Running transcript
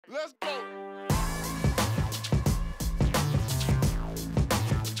Let's go.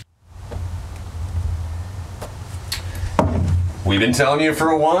 We've been telling you for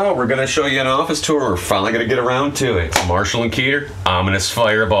a while, we're going to show you an office tour. We're finally going to get around to it. Marshall and Keeter, Ominous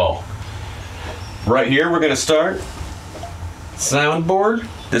Fireball. Right here, we're going to start. Soundboard.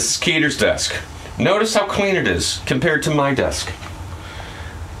 This is Keeter's desk. Notice how clean it is compared to my desk,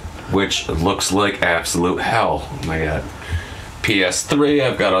 which looks like absolute hell. Oh my God. PS3,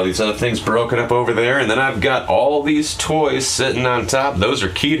 I've got all these other things broken up over there, and then I've got all these toys sitting on top. Those are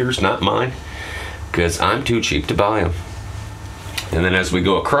Keeter's, not mine, because I'm too cheap to buy them. And then as we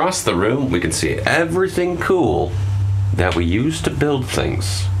go across the room, we can see everything cool that we use to build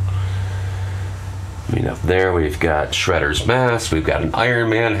things. I mean, up there we've got Shredder's mask, we've got an Iron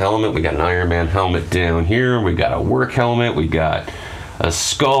Man helmet, we got an Iron Man helmet down here, we got a work helmet, we got a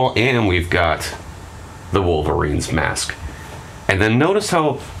skull, and we've got the Wolverine's mask. And then notice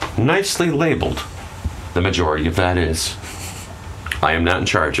how nicely labeled the majority of that is. I am not in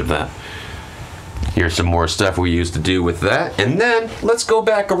charge of that. Here's some more stuff we used to do with that. And then let's go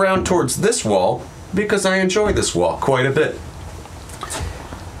back around towards this wall, because I enjoy this wall quite a bit.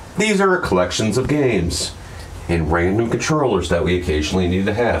 These are collections of games and random controllers that we occasionally need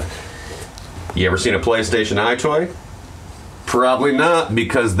to have. You ever seen a PlayStation iToy? Probably not,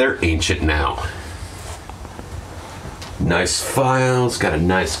 because they're ancient now. Nice files, got a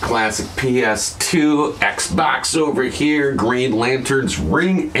nice classic PS2, Xbox over here, Green Lantern's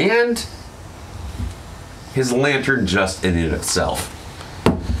ring, and his lantern just in it itself.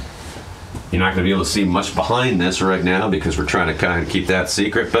 You're not going to be able to see much behind this right now because we're trying to kind of keep that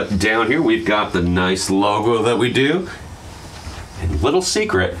secret, but down here we've got the nice logo that we do. And little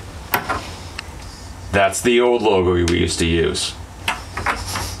secret, that's the old logo we used to use.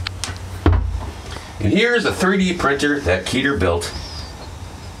 And here's a 3D printer that Keeter built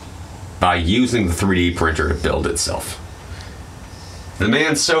by using the 3D printer to build itself. The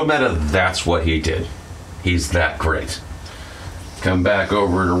man's so meta, that's what he did. He's that great. Come back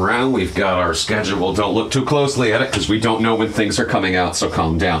over and around, we've got our schedule. Don't look too closely at it because we don't know when things are coming out, so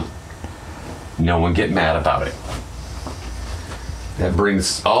calm down. No one get mad about it. That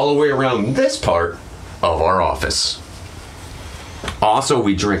brings all the way around this part of our office. Also,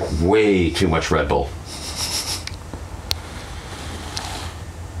 we drink way too much Red Bull.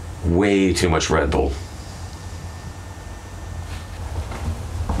 Way too much Red Bull.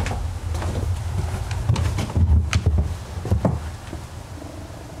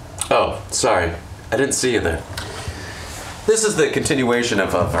 Oh, sorry. I didn't see you there. This is the continuation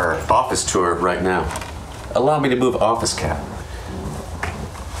of our office tour right now. Allow me to move Office Cat.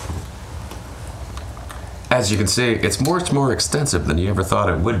 As you can see, it's much more extensive than you ever thought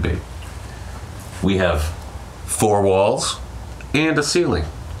it would be. We have 4 walls and a ceiling.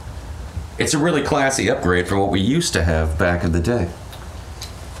 It's a really classy upgrade from what we used to have back in the day.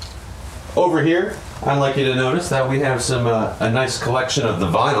 Over here, I'd like you to notice that we have some a nice collection of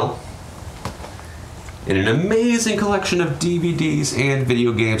the vinyl and an amazing collection of DVDs and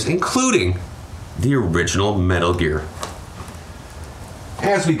video games, including the original Metal Gear.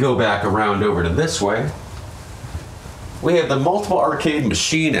 As we go back around over to this way, we have the multiple arcade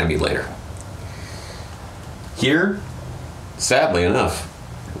machine emulator. Here, sadly enough,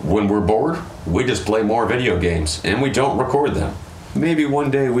 when we're bored, we just play more video games and we don't record them. Maybe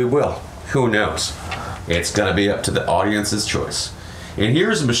one day we will. Who knows? It's gonna be up to the audience's choice. And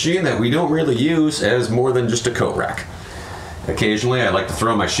here's a machine that we don't really use as more than just a coat rack. Occasionally I like to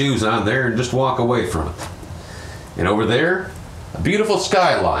throw my shoes on there and just walk away from it. And over there, a beautiful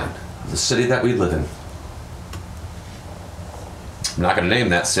skyline of the city that we live in. I'm not gonna name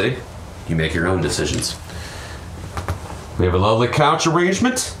that city. You make your own decisions. We have a lovely couch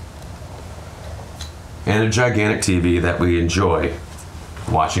arrangement and a gigantic TV that we enjoy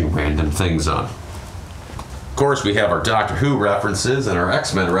watching random things on. Of course, we have our Doctor Who references and our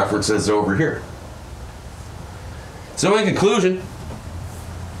X-Men references over here. So in conclusion,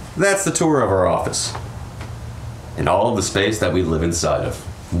 that's the tour of our office and all of the space that we live inside of.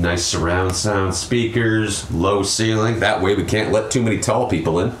 Nice surround sound speakers, low ceiling, that way we can't let too many tall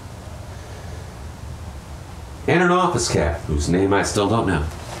people in. And an office cat, whose name I still don't know.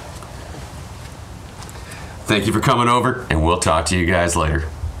 Thank you for coming over, and we'll talk to you guys later.